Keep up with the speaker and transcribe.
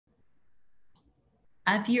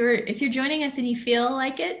if you're joining us and you feel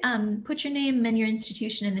like it, put your name and your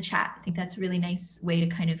institution in the chat. I think that's a really nice way to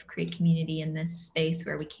kind of create community in this space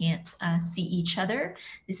where we can't see each other.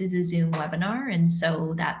 This is a Zoom webinar, and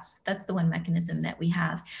so that's the one mechanism that we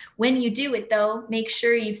have. When you do it though, make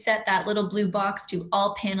sure you've set that little blue box to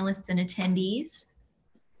all panelists and attendees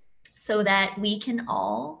so that we can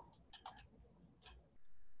all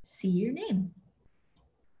see your name.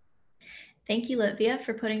 Thank you, Litvia,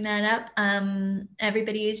 for putting that up.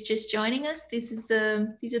 Everybody who's just joining us, these are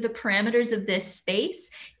the parameters of this space.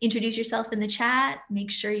 Introduce yourself in the chat.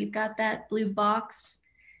 Make sure you've got that blue box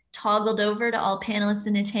toggled over to all panelists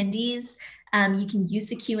and attendees. You can use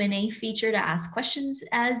the Q&A feature to ask questions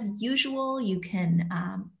as usual. You can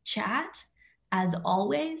chat as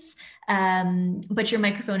always, but your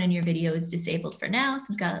microphone and your video is disabled for now.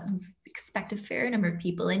 So we expect a fair number of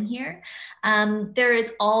people in here. There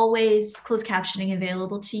is always closed captioning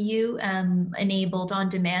available to you, enabled on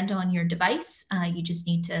demand on your device. You just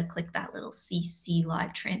need to click that little CC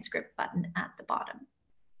live transcript button at the bottom.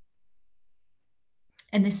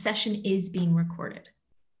 And this session is being recorded.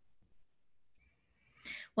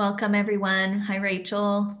 Welcome everyone. Hi,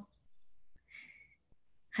 Rachel.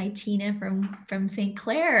 Hi, Tina from St.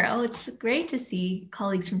 Clair. Oh, it's great to see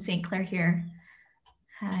colleagues from St. Clair here.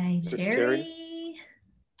 Hi, Terry.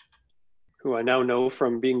 Who I now know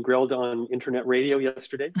from being grilled on internet radio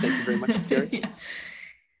yesterday. Thank you very much, Terry.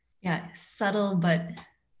 Yeah, subtle, but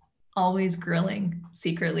always grilling,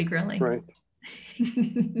 secretly grilling. Right.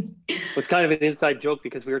 It's kind of an inside joke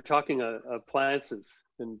because we were talking appliances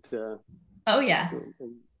and oh yeah.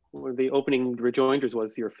 And one of the opening rejoinders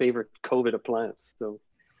was your favorite COVID appliance. So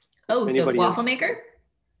so waffle maker?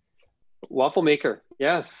 Waffle maker,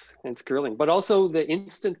 yes, and it's grilling, but also the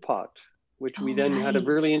Instant Pot, which we then had a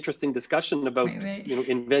really interesting discussion about, you know,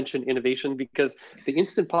 invention, innovation, because the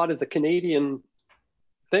Instant Pot is a Canadian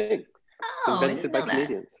thing, invented by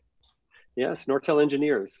Canadians. Yes, Nortel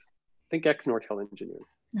engineers. I think ex-Nortel engineers.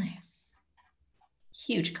 Nice,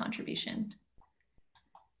 huge contribution.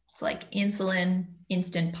 It's like insulin,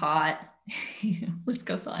 Instant Pot, list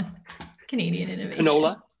goes on. Canadian innovation.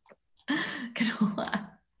 Canola.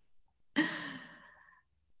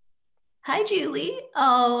 Hi, Julie.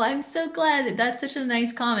 Oh, I'm so glad. That's such a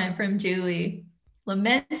nice comment from Julie.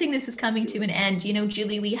 Lamenting this is coming to an end. You know,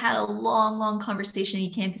 Julie, we had a long conversation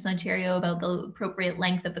at eCampus Ontario about the appropriate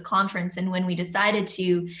length of the conference. And when we decided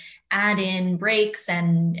to add in breaks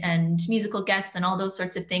and musical guests and all those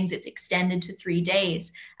sorts of things, it's extended to 3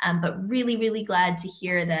 days. But really glad to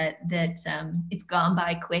hear that it's gone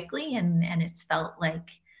by quickly and it's felt like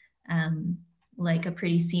a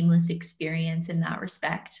pretty seamless experience in that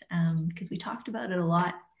respect, because we talked about it a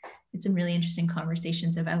lot. It's some really interesting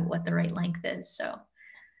conversations about what the right length is. So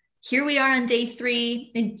here we are on day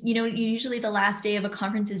 3, and you know, usually the last day of a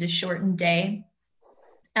conference is a shortened day,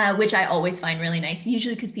 which I always find really nice,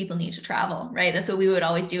 usually because people need to travel, right? That's what we would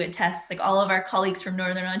always do at TESS. Like all of our colleagues from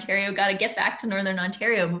Northern Ontario got to get back to Northern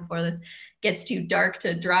Ontario before it gets too dark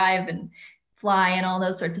to drive and fly and all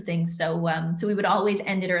those sorts of things. So so we would always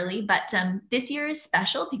end it early, but this year is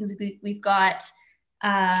special because we've got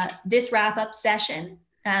this wrap-up session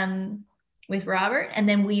with Robert, and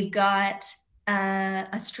then we've got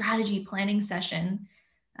a strategy planning session,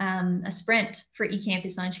 a sprint for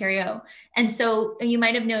eCampus Ontario. And so you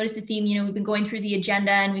might have noticed the theme, you know, we've been going through the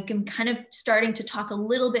agenda and we can kind of starting to talk a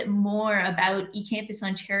little bit more about eCampus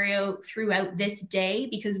Ontario throughout this day,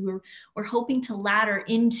 because we're hoping to ladder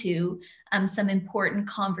into some important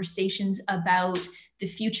conversations about the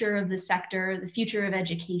future of the sector, the future of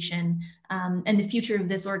education, and the future of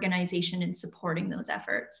this organization in supporting those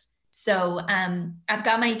efforts. So I've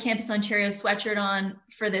got my eCampus Ontario sweatshirt on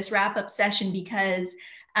for this wrap-up session because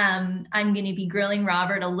I'm going to be grilling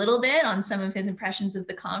Robert a little bit on some of his impressions of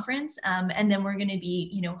the conference. And then we're going to be,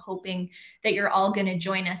 you know, hoping that you're all going to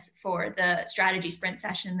join us for the strategy sprint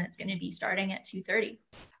session that's going to be starting at 2:30.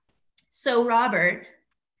 So Robert,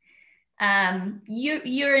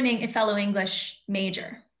 you're a fellow English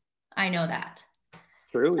major. I know that.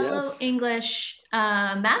 True, fellow yes. English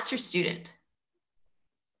master's student.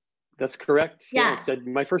 That's correct. Yeah. Yes.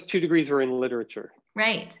 My first 2 degrees were in literature.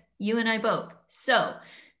 Right. You and I both. So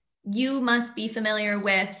you must be familiar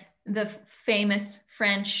with the famous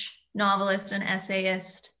French novelist and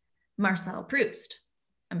essayist Marcel Proust,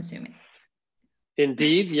 I'm assuming.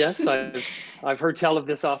 Indeed, yes. I've heard tell of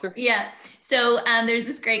this author. Yeah. So there's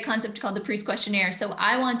this great concept called the Proust questionnaire. So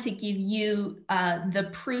I want to give you the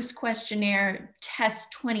Proust questionnaire TESS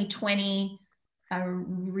 2020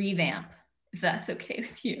 revamp, if that's okay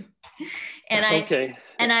with you. And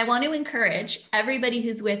I want to encourage everybody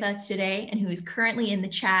who's with us today and who is currently in the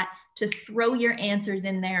chat to throw your answers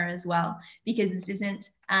in there as well, because this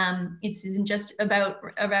isn't just about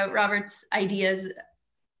Robert's ideas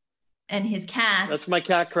and his cats. That's my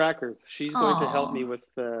cat Crackers. She's going to help me with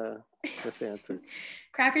answers.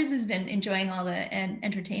 Crackers has been enjoying all the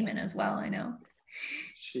entertainment as well, I know.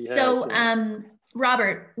 She has, so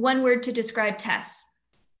Robert, one word to describe TESS.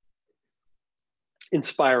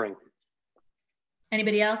 Inspiring.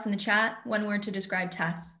 Anybody else in the chat? One word to describe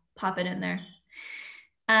TESS. Pop it in there.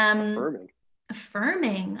 Affirming.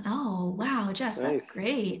 Affirming. Oh, wow, Jess, nice. That's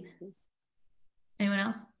great. Anyone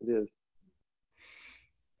else? It is.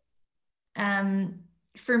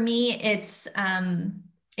 For me,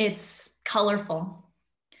 it's colorful.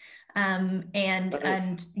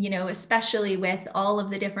 And you know, especially with all of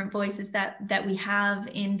the different voices that we have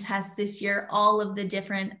in TESS this year, all of the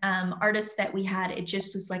different artists that we had, it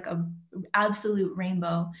just was like a absolute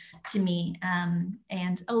rainbow to me.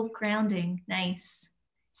 And grounding, nice.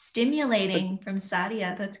 Stimulating from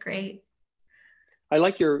Sadia, that's great. I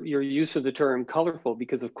like your use of the term colorful,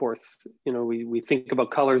 because of course, you know, we think about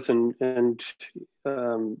colors and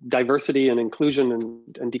diversity and inclusion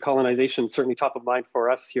and decolonization, certainly top of mind for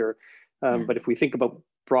us here. But if we think about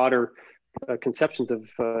broader conceptions of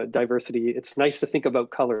diversity, it's nice to think about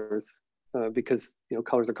colors because, you know,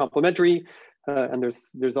 colors are complementary and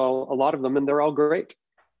there's a lot of them and they're all great.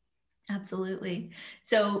 Absolutely.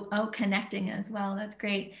 So, connecting as well. That's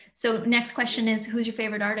great. So next question is, who's your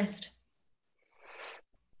favorite artist?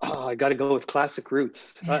 Oh, I got to go with Classic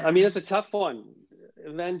Roots. Yeah. I mean, it's a tough one.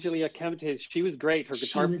 Evangelia Camtes, she was great. Her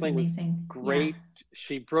guitar playing was great. Yeah.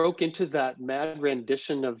 She broke into that mad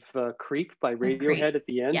rendition of Creep by Radiohead at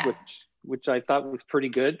the end, which I thought was pretty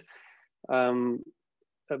good.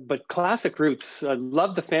 But Classic Roots, I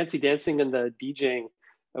love the fancy dancing and the DJing.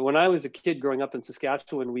 When I was a kid growing up in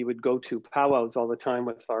Saskatchewan, we would go to powwows all the time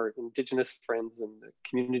with our Indigenous friends and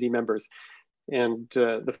community members. And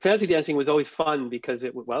the fancy dancing was always fun because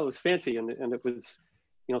it was fancy and it was,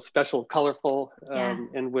 you know, special, colorful,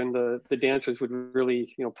 and when the dancers would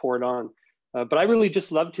really, you know, pour it on. But I really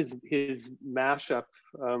just loved his mashup.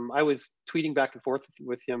 I was tweeting back and forth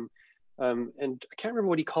with him, and I can't remember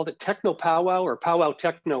what he called it, techno powwow or powwow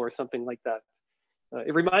techno or something like that.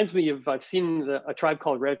 It reminds me of, I've seen A Tribe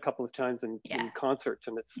Called Red a couple of times in concert,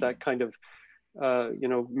 and it's that kind of you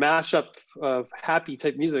know, mashup of happy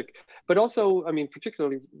type music, but also, I mean,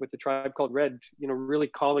 particularly with The Tribe Called Red, you know, really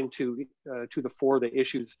calling to the fore the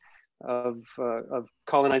issues of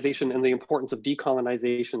colonization and the importance of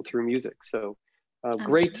decolonization through music. So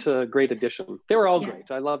great addition. They were all great.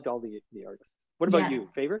 I loved all the artists. What about you?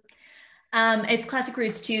 Favorite? It's Classic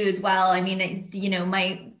Roots too, as well. I mean, you know,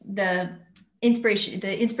 the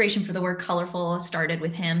inspiration for the word colorful started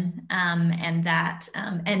with him, and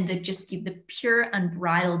the pure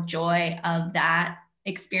unbridled joy of that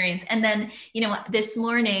experience. And then, you know, this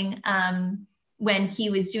morning, when he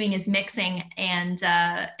was doing his mixing, and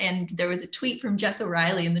there was a tweet from Jess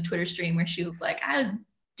O'Reilly in the Twitter stream where she was like, I was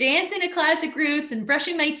dancing to Classic Roots and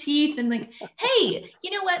brushing my teeth and like, hey, you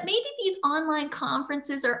know what, maybe these online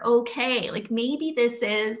conferences are okay. Like maybe this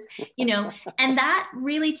is, you know, and that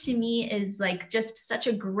really to me is like just such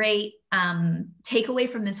a great takeaway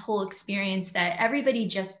from this whole experience, that everybody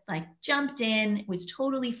just like jumped in, was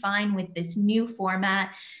totally fine with this new format,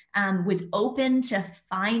 was open to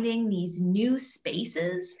finding these new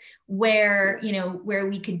spaces where, you know, where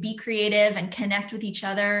we could be creative and connect with each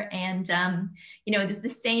other. And, you know, this is the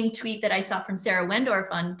same tweet that I saw from Sarah Wendorf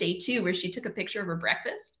on day 2, where she took a picture of her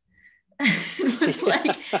breakfast. It was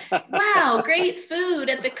like, wow, great food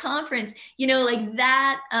at the conference, you know, like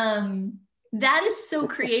that. That is so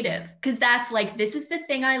creative, because that's like, this is the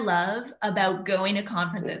thing I love about going to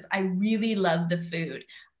conferences. I really love the food.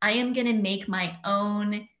 I am going to make my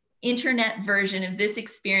own internet version of this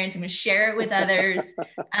experience. I'm going to share it with others.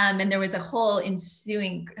 And there was a whole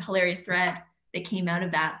ensuing hilarious thread that came out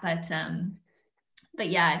of that. But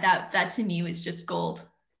yeah, that to me was just gold.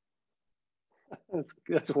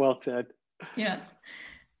 That's well said. Yeah.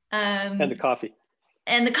 And the coffee.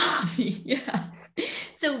 And the coffee, yeah.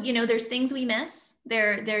 So, you know, there's things we miss.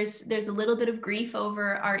 There's a little bit of grief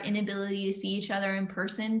over our inability to see each other in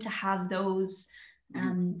person, to have those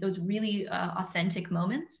really authentic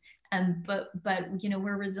moments. But you know,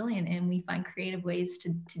 we're resilient and we find creative ways to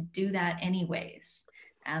do that anyways.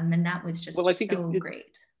 And that was just I think so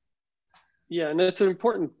great. Yeah, and that's an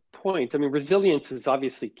important point. I mean, resilience is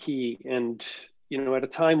obviously key. And, you know, at a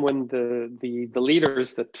time when the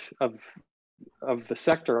leaders of the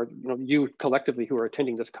sector, you know, you collectively who are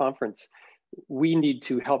attending this conference, we need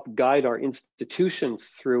to help guide our institutions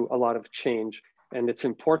through a lot of change. And it's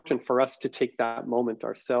important for us to take that moment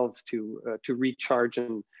ourselves to recharge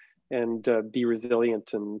and be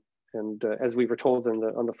resilient. And as we were told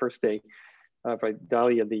on the first day by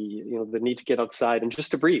Dahlia, the need to get outside and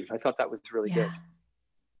just to breathe. I thought that was really good.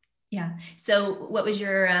 Yeah. So what was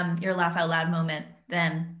your laugh out loud moment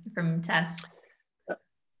then from TESS?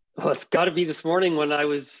 Well, it's got to be this morning when I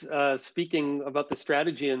was speaking about the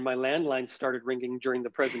strategy and my landline started ringing during the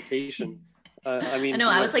presentation. I mean, I know.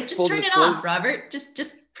 I was like, just turn it off, Robert. Just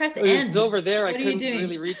press end. It was over there. What I couldn't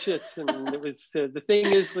really reach it, and it was the thing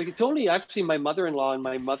is, like, it's only actually my mother-in-law and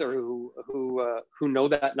my mother who know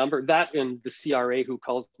that number. That and the CRA who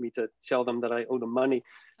calls me to tell them that I owe them money.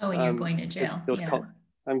 Oh, and you're going to jail.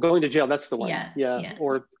 I'm going to jail. That's the one. Yeah.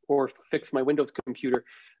 Or fix my Windows computer.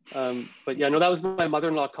 But yeah, no, that was my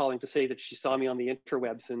mother-in-law calling to say that she saw me on the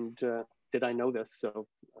interwebs and did I know this? So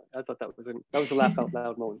I thought that was a laugh out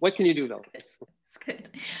loud moment. What can you do though? It's good.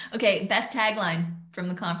 Okay, best tagline from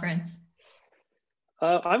the conference.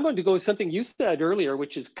 I'm going to go with something you said earlier,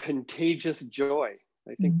 which is contagious joy.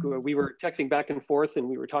 I think we were texting back and forth, and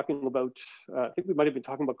we were talking about. I think we might have been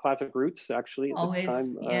talking about classic roots actually at the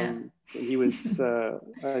time. When he was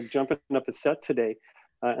jumping up a set today,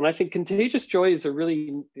 and I think contagious joy is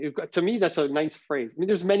to me, that's a nice phrase. I mean,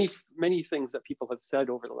 there's many things that people have said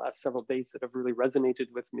over the last several days that have really resonated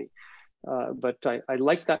with me, but I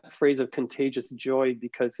like that phrase of contagious joy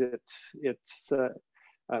because it's.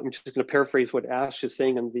 I'm just going to paraphrase what Ash is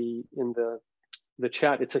saying in the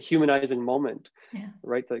chat. It's a humanizing moment,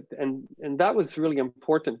 right? Like, and that was really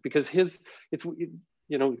important because it's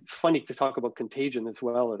funny to talk about contagion as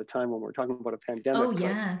well at a time when we're talking about a pandemic. Oh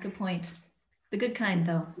yeah, good point. The good kind,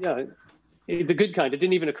 though. Yeah, the good kind. It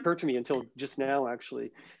didn't even occur to me until just now,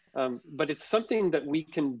 actually. But it's something that we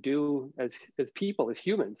can do as people, as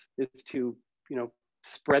humans, is to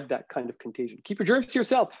spread that kind of contagion. Keep your germs to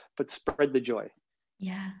yourself, but spread the joy.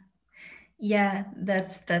 Yeah,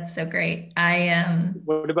 that's so great.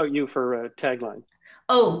 What about you for a tagline?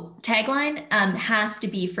 Oh, tagline has to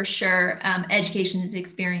be for sure. Education is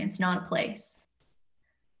experience, not a place.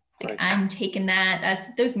 Like, right. I'm taking that.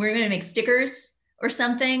 We're going to make stickers or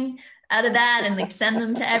something out of that and like send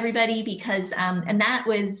them to everybody because and that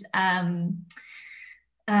was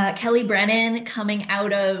Kelly Brennan coming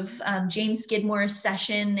out of James Skidmore's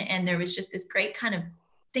session, and there was just this great kind of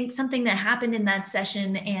something that happened in that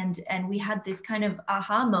session, and we had this kind of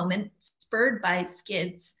aha moment spurred by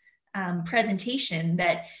Skid's presentation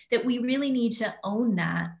that we really need to own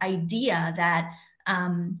that idea that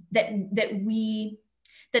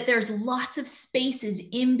that there's lots of spaces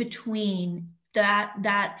in between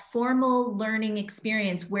that formal learning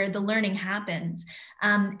experience where the learning happens,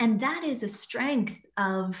 and that is a strength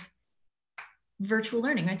of virtual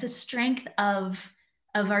learning, right? It's a strength of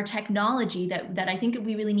our technology that I think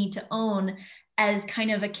we really need to own as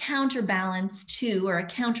kind of a counterbalance to, or a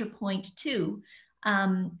counterpoint to,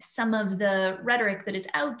 some of the rhetoric that is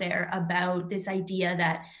out there about this idea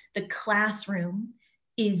that the classroom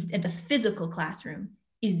the physical classroom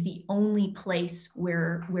is the only place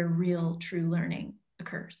where real true learning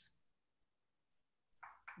occurs.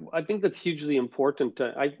 I think that's hugely important.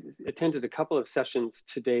 I attended a couple of sessions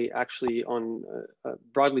today, actually, on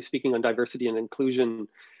broadly speaking, on diversity and inclusion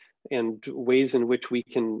and ways in which we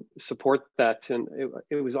can support that. And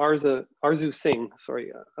it was Arzu Singh,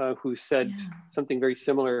 who said something very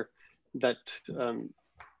similar that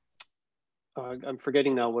I'm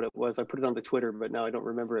forgetting now what it was. I put it on the Twitter, but now I don't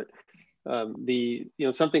remember it.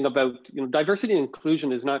 Something about diversity and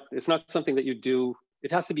inclusion it's not something that you do.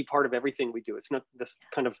 It has to be part of everything we do. It's not this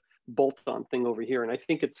kind of bolt-on thing over here. And I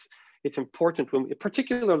think it's important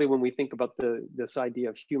particularly when we think about this idea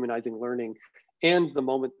of humanizing learning and the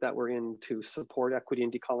moment that we're in to support equity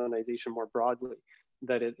and decolonization more broadly,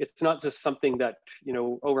 that it's not just something that,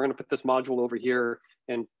 we're going to put this module over here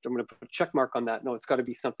and I'm going to put a check mark on that. No, it's got to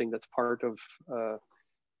be something that's part of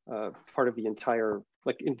the entire,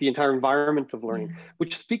 in the entire environment of learning,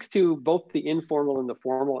 which speaks to both the informal and the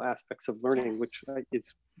formal aspects of learning, which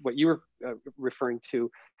is what you were referring to,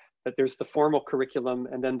 that there's the formal curriculum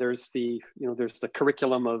and then there's the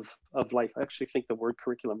curriculum of life. I actually think the word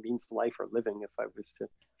curriculum means life or living, if I was to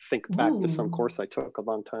think back to some course I took a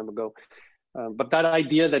long time ago. But that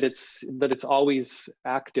idea that it's always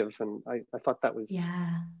active, and I thought that was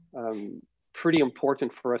pretty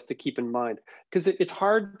important for us to keep in mind, because it's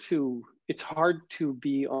hard to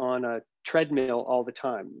be on a treadmill all the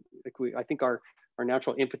time. I think our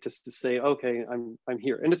natural impetus to say, okay, I'm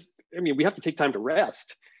here, and we have to take time to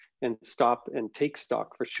rest and stop and take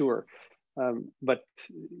stock for sure. But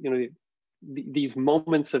these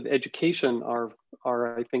moments of education are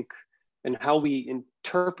I think, and how we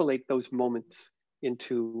interpolate those moments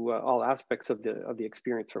all aspects of the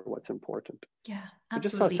experience are what's important. Yeah, absolutely. I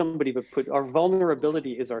just saw somebody put our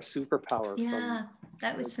vulnerability is our superpower. Yeah,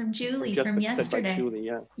 that was from Julie from yesterday. Said by Julie,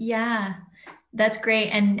 yeah. Yeah, that's great.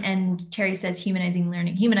 And Terry says humanized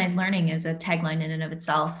learning is a tagline in and of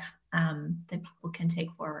itself that people can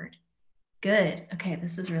take forward. Good. Okay,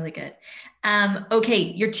 this is really good. Okay,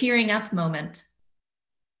 your tearing up moment.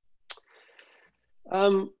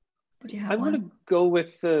 I'm going to go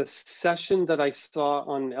with the session that I saw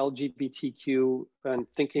on LGBTQ and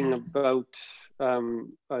thinking about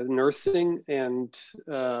nursing and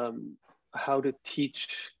how to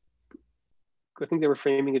teach. I think they were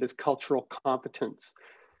framing it as cultural competence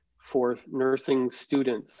for nursing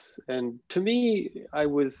students. And to me, I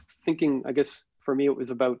was thinking, I guess for me, it was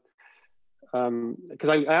about, because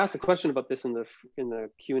I asked a question about this in the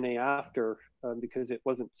Q&A after, because it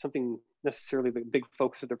wasn't something necessarily the big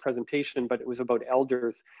focus of the presentation, but it was about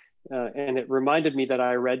elders. And it reminded me that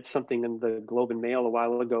I read something in the Globe and Mail a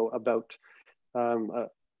while ago about,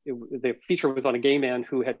 the feature was on a gay man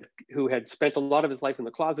who had spent a lot of his life in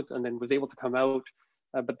the closet and then was able to come out.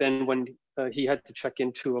 But then when he had to check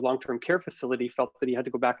into a long-term care facility, felt that he had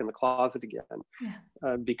to go back in the closet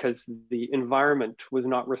again because the environment was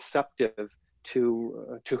not receptive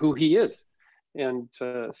to who he is. And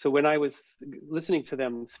so when I was listening to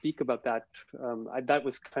them speak about that, that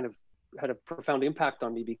was kind of had a profound impact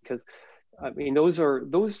on me, because I mean,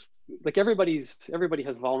 those like everybody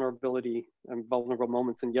has vulnerability and vulnerable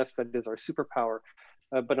moments, and yes, that is our superpower.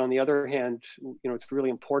 But on the other hand, it's really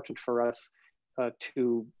important for us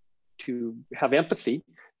to have empathy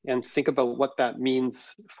and think about what that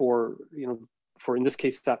means for in this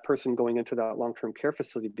case, that person going into that long-term care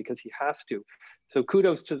facility, because he has to. So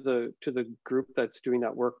kudos to the group that's doing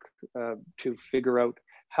that work to figure out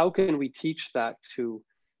how can we teach that to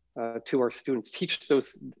our students,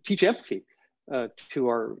 teach empathy to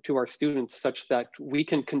our students, such that we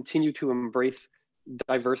can continue to embrace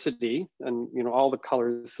diversity and all the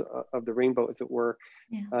colors of the rainbow, as it were,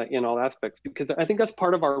 in all aspects. Because I think that's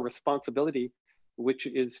part of our responsibility, which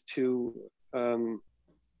is to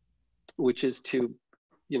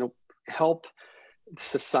help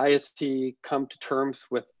society come to terms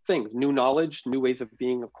with things, new knowledge, new ways of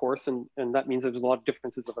being, of course, and that means there's a lot of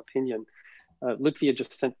differences of opinion. Lutvia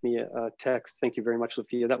just sent me a text. Thank you very much,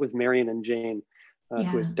 Lutvia. That was Marion and Jane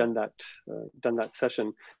who had done that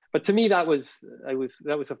session. But to me, that was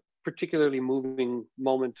a particularly moving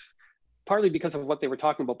moment, partly because of what they were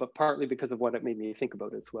talking about, but partly because of what it made me think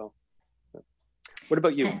about as well. What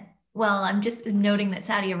about you? Well, I'm just noting that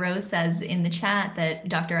Sadia Rose says in the chat that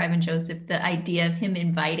Dr. Ivan Joseph, the idea of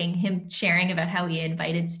him sharing about how he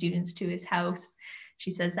invited students to his house,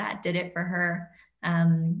 she says that did it for her.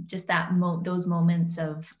 Just those moments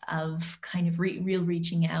of kind of real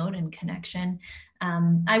reaching out and connection.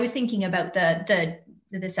 I was thinking about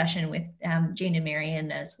the session with Jane and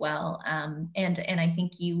Marion as well, and I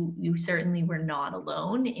think you certainly were not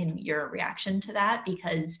alone in your reaction to that,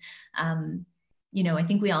 because I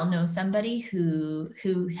think we all know somebody who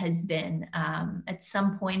has been at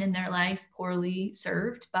some point in their life poorly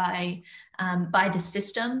served by the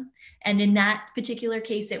system, and in that particular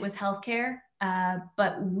case, it was healthcare.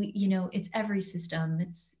 But it's every system.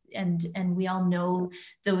 And we all know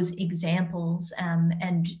those examples. And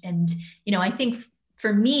I think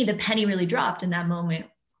for me, the penny really dropped in that moment,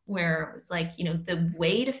 where it was like, the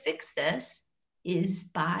way to fix this is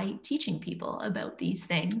by teaching people about these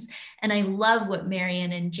things. And I love what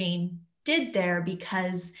Marion and Jane did there,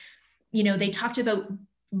 because, they talked about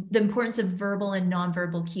the importance of verbal and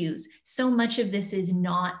nonverbal cues. So much of this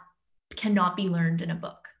cannot be learned in a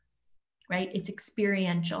book, right? It's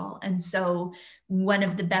experiential. And so one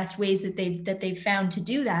of the best ways that they've found to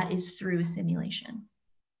do that is through simulation.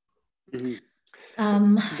 Mm-hmm.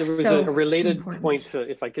 There was a related point,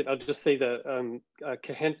 if I could, I'll just say the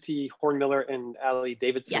Kahenti, Hornmiller, and Ali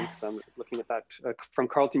Davidson, looking at that from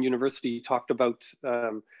Carleton University, talked about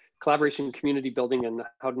collaboration, community building, and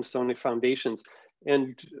Haudenosaunee foundations,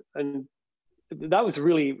 and that was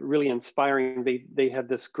really, really inspiring. They had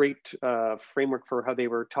this great framework for how they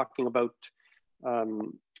were talking about,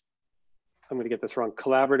 I'm going to get this wrong,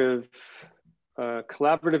 collaborative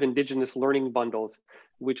Indigenous learning bundles,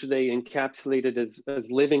 which they encapsulated as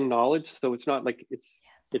living knowledge. So it's not like it's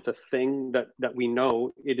a thing that we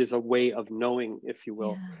know. It is a way of knowing, if you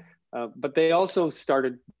will. But they also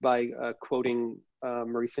started by quoting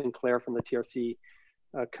Marie Sinclair from the TRC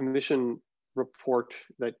Commission report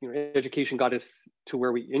that education got us to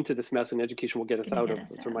where into this mess, and education will get us out of.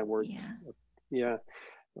 Those are my words.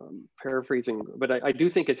 Paraphrasing, but I do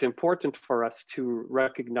think it's important for us to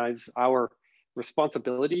recognize our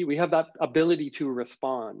responsibility. We have that ability to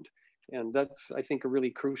respond. And that's, I think, a really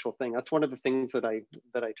crucial thing. That's one of the things that I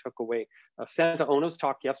took away. Santa Ono's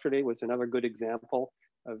talk yesterday was another good example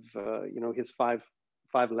of his five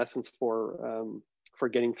lessons for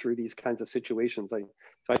getting through these kinds of situations.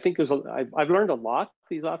 So I think I've learned a lot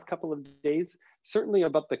these last couple of days, certainly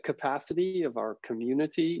about the capacity of our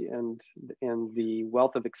community and the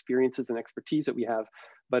wealth of experiences and expertise that we have,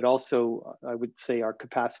 but also I would say our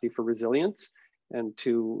capacity for resilience and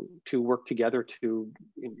to work together to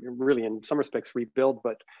really, in some respects, rebuild,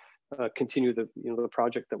 but continue the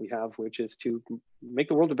project that we have, which is to make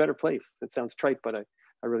the world a better place. It sounds trite, but I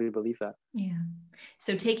really believe that. Yeah.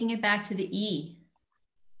 So taking it back to the E,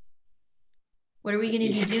 what are we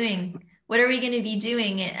going to be doing? What are we going to be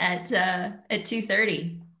doing at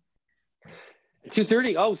 2:30?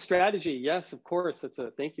 2:30. Oh, strategy. Yes, of course.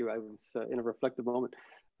 Thank you. I was in a reflective moment.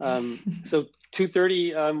 So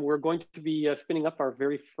 2:30, we're going to be spinning up our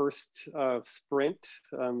very first sprint.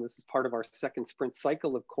 This is part of our second sprint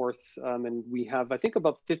cycle, of course. And we have, I think,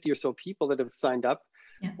 about 50 or so people that have signed up.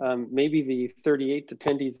 Yeah. Maybe the 38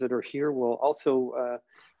 attendees that are here will also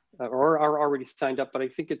or are already signed up, but I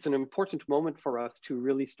think it's an important moment for us to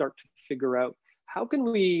really start to figure out what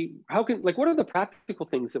are the practical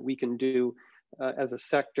things that we can do as a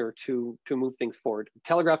sector to move things forward.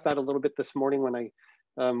 Telegraphed that a little bit this morning when I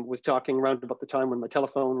was talking around about the time when my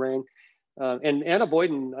telephone rang. And Anna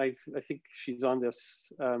Boyden, I think she's on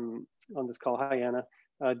this call. Hi, Anna.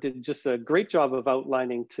 Did just a great job of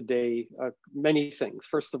outlining today many things.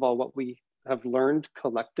 First of all, what we have learned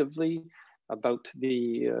collectively about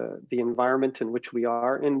the environment in which we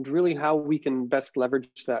are, and really how we can best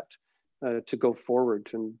leverage that to go forward.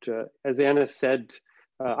 And as Anna said,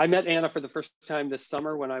 I met Anna for the first time this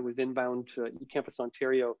summer when I was inbound to eCampus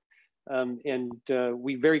Ontario, and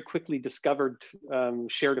we very quickly discovered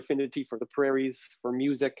shared affinity for the prairies, for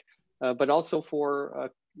music, but also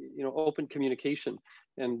for open communication.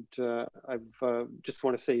 And I've just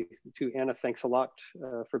want to say to Anna, thanks a lot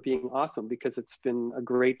for being awesome, because it's been a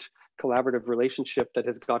great collaborative relationship that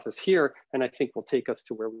has got us here, and I think will take us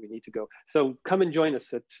to where we need to go. So come and join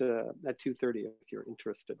us at 2:30 if you're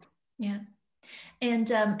interested. Yeah.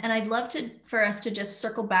 And I'd love for us to just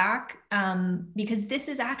circle back because this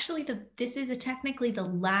is actually technically the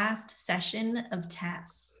last session of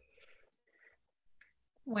TESS.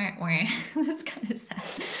 Where that's kind of sad.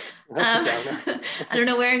 I don't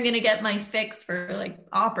know where I'm going to get my fix for like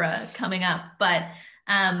opera coming up, but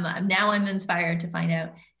now I'm inspired to find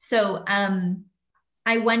out. So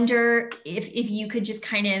I wonder if you could just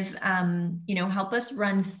kind of help us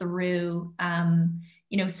run through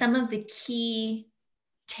some of the key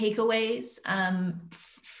takeaways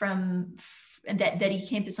from that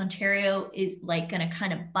eCampus Ontario is like going to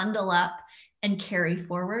kind of bundle up and carry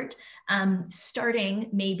forward, starting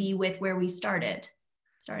maybe with where we started,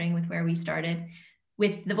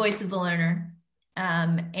 with the voice of the learner,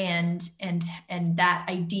 and that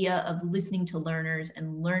idea of listening to learners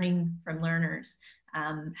and learning from learners.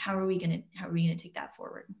 How are we going to take that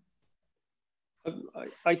forward?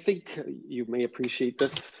 I think you may appreciate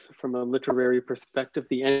this from a literary perspective.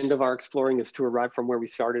 The end of our exploring is to arrive from where we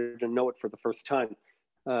started and know it for the first time.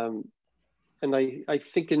 And I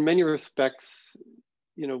think in many respects,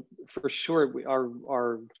 for sure,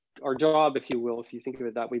 our job, if you will, if you think of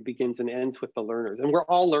it that way, begins and ends with the learners. And we're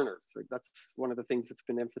all learners. Right? That's one of the things that's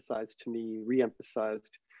been emphasized to me,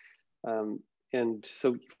 re-emphasized. And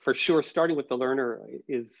so for sure, starting with the learner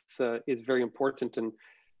is very important,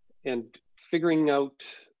 and figuring out,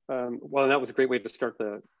 well, and that was a great way to start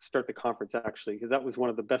the conference, actually, because that was one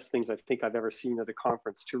of the best things I think I've ever seen at a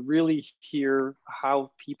conference, to really hear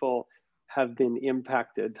how people have been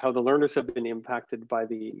impacted, how the learners have been impacted by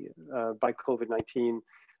by COVID-19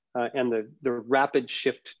 and the rapid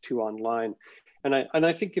shift to online. And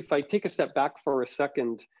I think if I take a step back for a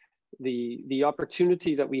second, the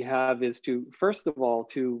opportunity that we have is to, first of all,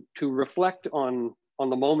 to reflect on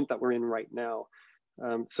the moment that we're in right now.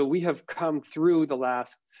 So we have come through the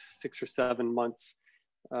last 6 or 7 months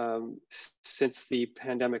since the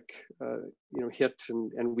pandemic hit,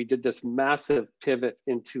 and we did this massive pivot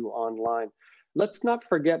into online. Let's not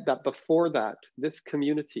forget that before that, this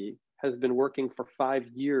community has been working for 5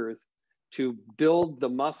 years to build the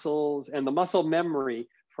muscles and the muscle memory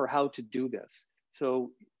for how to do this.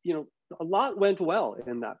 So, a lot went well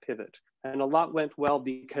in that pivot. And a lot went well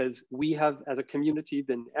because we have, as a community,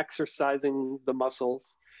 been exercising the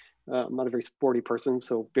muscles. I'm not a very sporty person,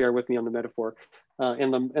 so bear with me on the metaphor.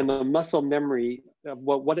 and the muscle memory of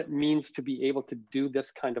what it means to be able to do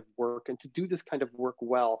this kind of work and to do this kind of work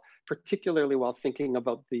well, particularly while thinking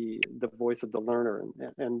about the voice of the learner.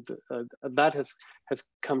 And that has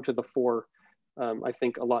come to the fore, I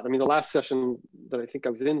think, a lot. I mean, the last session that I think I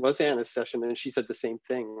was in was Anna's session, and she said the same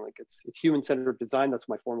thing. Like, it's human-centered design. That's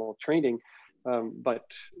my formal training. But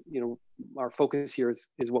our focus here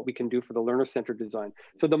is what we can do for the learner-centered design.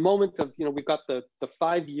 So the moment of, we've got the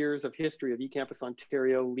 5 years of history of eCampus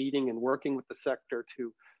Ontario leading and working with the sector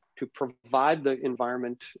to provide the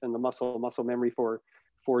environment and the muscle memory for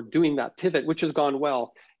doing that pivot, which has gone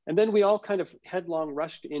well. And then we all kind of headlong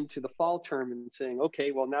rushed into the fall term and saying,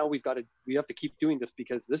 okay, well, now we have to keep doing this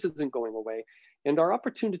because this isn't going away. And our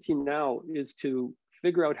opportunity now is to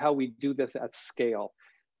figure out how we do this at scale.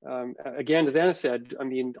 Again, as Anna said, I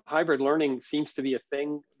mean, hybrid learning seems to be a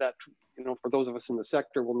thing that, for those of us in the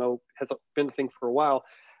sector will know has been a thing for a while,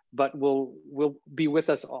 but will be with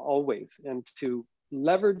us always. And to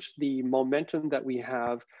leverage the momentum that we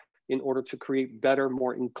have in order to create better,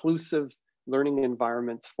 more inclusive learning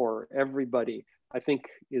environments for everybody, I think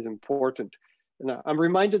is important. And I'm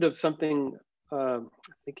reminded of something, I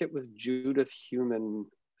think it was Judith Heumann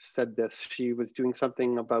said this. She was doing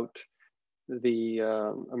something about the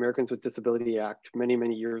Americans with Disability Act many,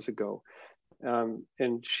 many years ago.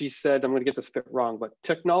 And she said, I'm going to get this bit wrong, but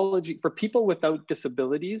technology, for people without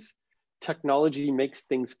disabilities, technology makes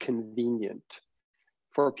things convenient.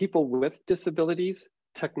 For people with disabilities,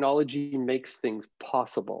 technology makes things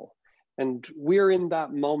possible. And we're in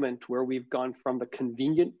that moment where we've gone from the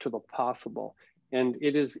convenient to the possible. And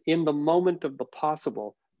it is in the moment of the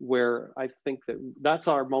possible where I think that's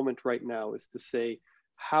our moment right now, is to say,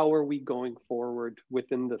 how are we going forward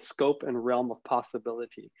within the scope and realm of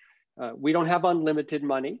possibility? We don't have unlimited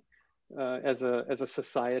money as a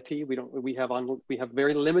society. We have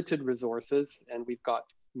very limited resources, and we've got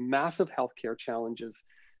massive healthcare challenges,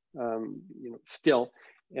 still.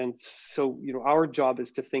 And so, our job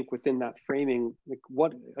is to think within that framing,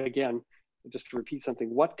 like again, just to repeat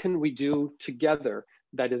something, what can we do together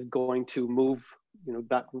that is going to move,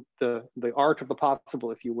 the art of the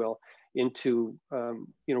possible, if you will, into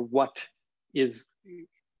what is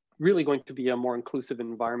really going to be a more inclusive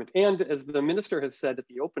environment. And as the minister has said at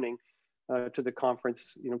the opening to the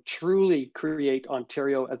conference, truly create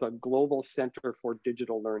Ontario as a global center for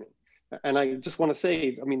digital learning. And I just want to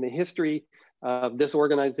say, I mean, the history of this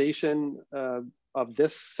organization, of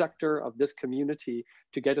this sector, of this community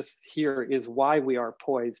to get us here is why we are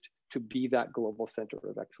poised to be that global center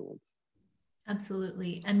of excellence.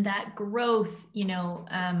 Absolutely. And that growth,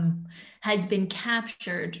 has been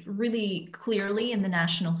captured really clearly in the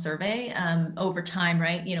national survey over time,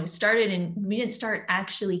 right? We didn't start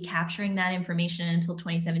actually capturing that information until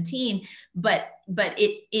 2017, but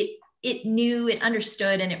it knew, it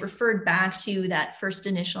understood, and it referred back to that first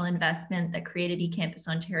initial investment that created eCampus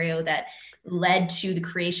Ontario that led to the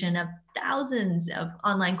creation of thousands of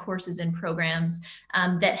online courses and programs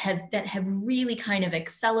that have really kind of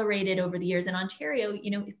accelerated over the years. And Ontario,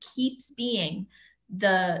 it keeps being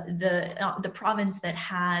the province that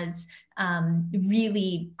has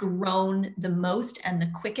really grown the most and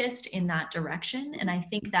the quickest in that direction. And I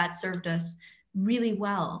think that served us really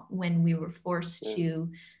well when we were forced to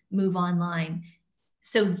move online.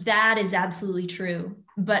 So that is absolutely true.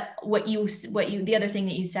 But the other thing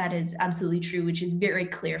that you said is absolutely true, which is very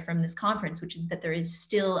clear from this conference, which is that there is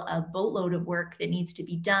still a boatload of work that needs to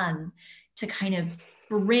be done to kind of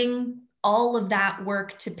bring all of that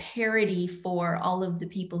work to parity for all of the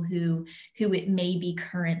people who it may be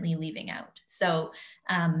currently leaving out. So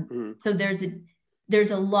so there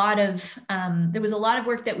was a lot of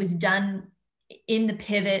work that was done in the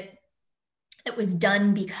pivot that was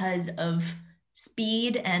done because of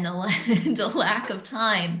speed and a lack of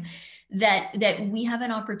time that we have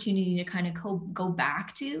an opportunity to kind of go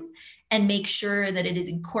back to and make sure that it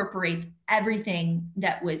incorporates everything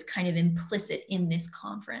that was kind of implicit in this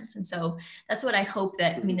conference. And so that's what I hope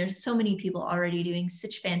that, I mean, there's so many people already doing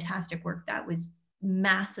such fantastic work that was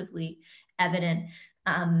massively evident.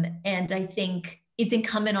 And I think it's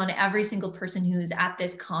incumbent on every single person who's at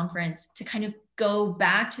this conference to kind of go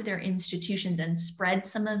back to their institutions and spread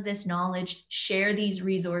some of this knowledge, share these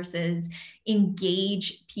resources,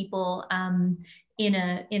 engage people in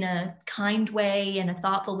a kind way, in a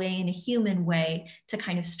thoughtful way, in a human way, to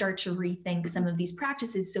kind of start to rethink some of these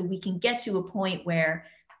practices so we can get to a point where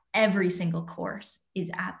every single course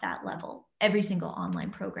is at that level. Every single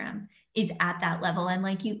online program is at that level. And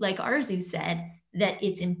like Arzu said, that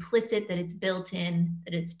it's implicit, that it's built in,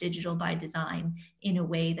 that it's digital by design in a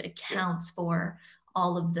way that accounts for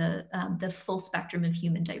all of the full spectrum of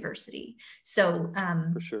human diversity. So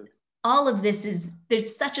for sure, all of this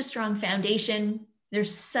there's such a strong foundation.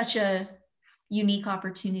 There's such a unique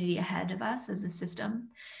opportunity ahead of us as a system.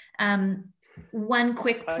 One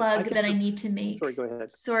quick plug that I need to make. Sorry, go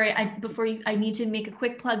ahead. Sorry, I need to make a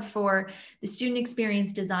quick plug for the Student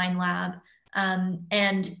Experience Design Lab.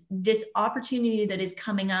 And this opportunity that is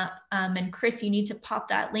coming up, and Chris, you need to pop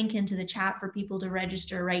that link into the chat for people to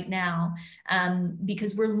register right now,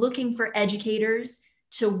 because we're looking for educators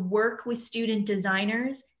to work with student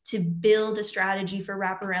designers to build a strategy for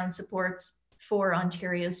wraparound supports for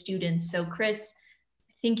Ontario students. So Chris,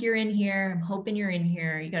 I think you're in here. I'm hoping you're in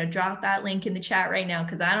here. You got to drop that link in the chat right now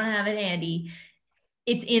because I don't have it handy.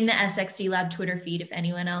 It's in the SXD Lab Twitter feed. If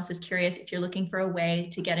anyone else is curious, if you're looking for a way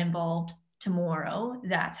to get involved tomorrow,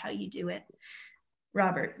 that's how you do it.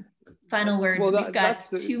 Robert, final words. Well, we've got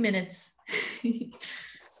 2 minutes.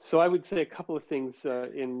 So I would say a couple of things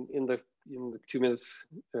in the 2 minutes,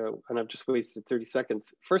 and I've just wasted 30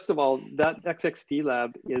 seconds. First of all, that XXD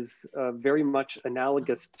lab is very much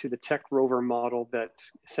analogous to the tech rover model that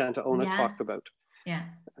Santa Ona talked about. Yeah.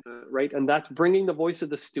 Right, and that's bringing the voice of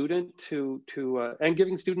the student to and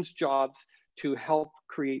giving students jobs to help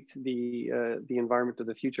create the environment of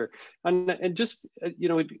the future. And just,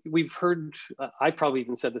 we've heard, I probably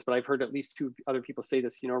even said this, but I've heard at least 2 other people say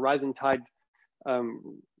this, rising tide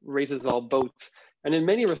raises all boats. And in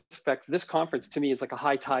many respects, this conference to me is like a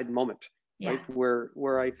high tide moment, right?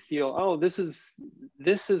 Where I feel, oh, this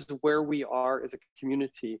is where we are as a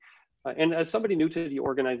community. And as somebody new to the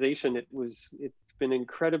organization, it's been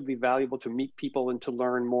incredibly valuable to meet people and to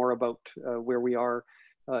learn more about where we are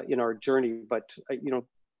in our journey. But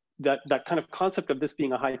that kind of concept of this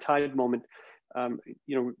being a high tide moment,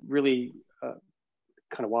 really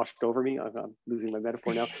kind of washed over me. I'm losing my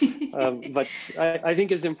metaphor now, but I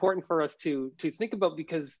think is important for us to think about,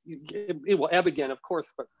 because it will ebb again, of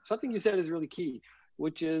course. But something you said is really key,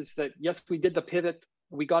 which is that yes, we did the pivot.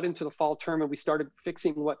 We got into the fall term and we started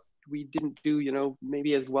fixing what we didn't do,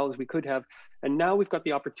 maybe as well as we could have. And now we've got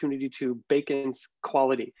the opportunity to bake in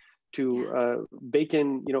quality, to bake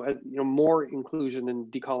in, more inclusion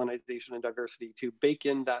and decolonization and diversity, to bake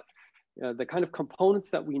in that the kind of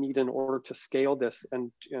components that we need in order to scale this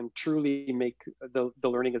and truly make the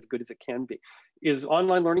learning as good as it can be. Is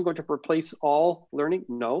online learning going to replace all learning?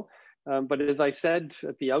 No. But as I said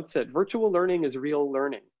at the outset, virtual learning is real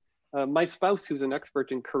learning. My spouse, who's an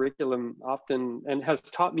expert in curriculum often, and has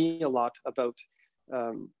taught me a lot about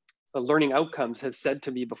learning outcomes, has said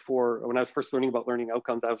to me before, when I was first learning about learning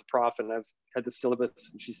outcomes, I was a prof and had the syllabus,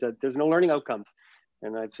 and she said, there's no learning outcomes.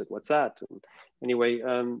 And I said, what's that? And anyway,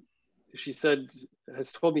 she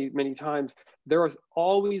has told me many times, there is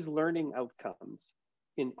always learning outcomes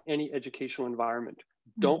in any educational environment.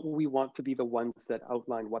 Don't we want to be the ones that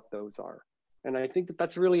outline what those are? And I think that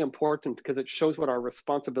that's really important, because it shows what our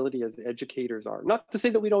responsibility as educators are. Not to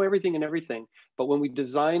say that we know everything and everything, but when we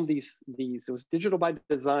design those digital by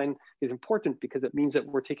design is important, because it means that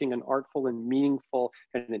we're taking an artful and meaningful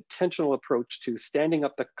and intentional approach to standing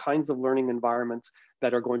up the kinds of learning environments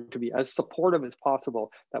that are going to be as supportive as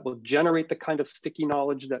possible, that will generate the kind of sticky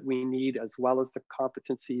knowledge that we need, as well as the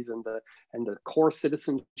competencies and the core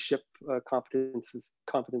citizenship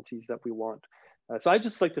competencies that we want. So I'd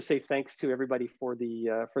just like to say thanks to everybody for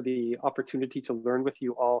the opportunity to learn with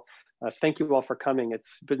you all. Thank you all for coming.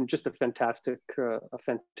 It's been just a fantastic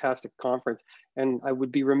conference. And I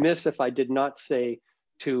would be remiss if I did not say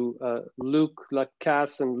to Luc,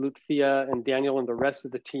 Lacasse, and Lutfia, and Daniel, and the rest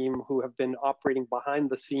of the team who have been operating behind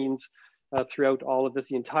the scenes throughout all of this.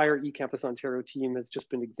 The entire eCampus Ontario team has just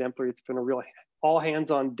been exemplary. It's been a real all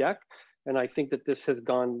hands on deck. And I think that this has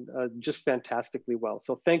gone just fantastically well.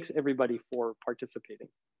 So thanks everybody for participating.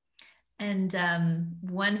 And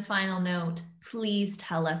one final note, please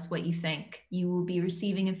tell us what you think. You will be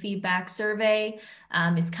receiving a feedback survey.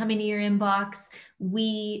 It's coming to your inbox.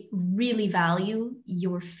 We really value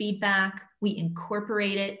your feedback. We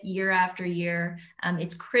incorporate it year after year.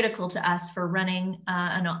 It's critical to us for running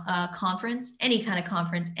a conference, any kind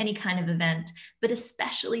of event, but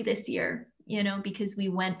especially this year. Because we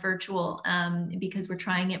went virtual, because we're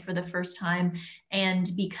trying it for the first time,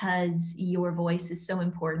 and because your voice is so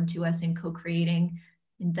important to us in co-creating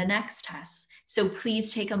the next TESS. So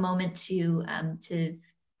please take a moment to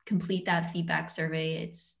complete that feedback survey.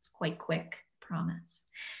 It's quite quick, I promise.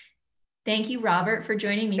 Thank you, Robert, for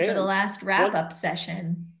joining me for the last wrap-up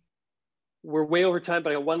session. We're way over time, but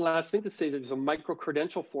I have one last thing to say. There's a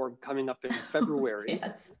micro-credential form coming up in February,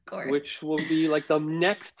 yes, of course, which will be like the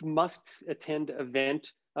next must-attend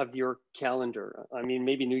event of your calendar. I mean,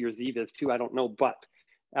 maybe New Year's Eve is too, I don't know, but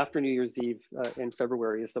after New Year's Eve in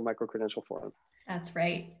February is the micro-credential forum. That's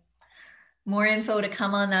right. More info to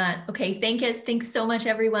come on that. Okay, thanks so much,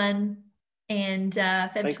 everyone. And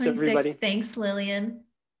Feb 26th, everybody. Thanks, Lillian.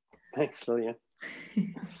 Thanks, Lillian.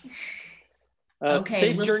 Okay,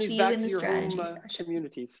 safe we'll journeys see you back in to the your strategy home session.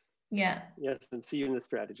 communities. Yeah. Yes, and see you in the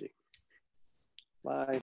strategy. Bye.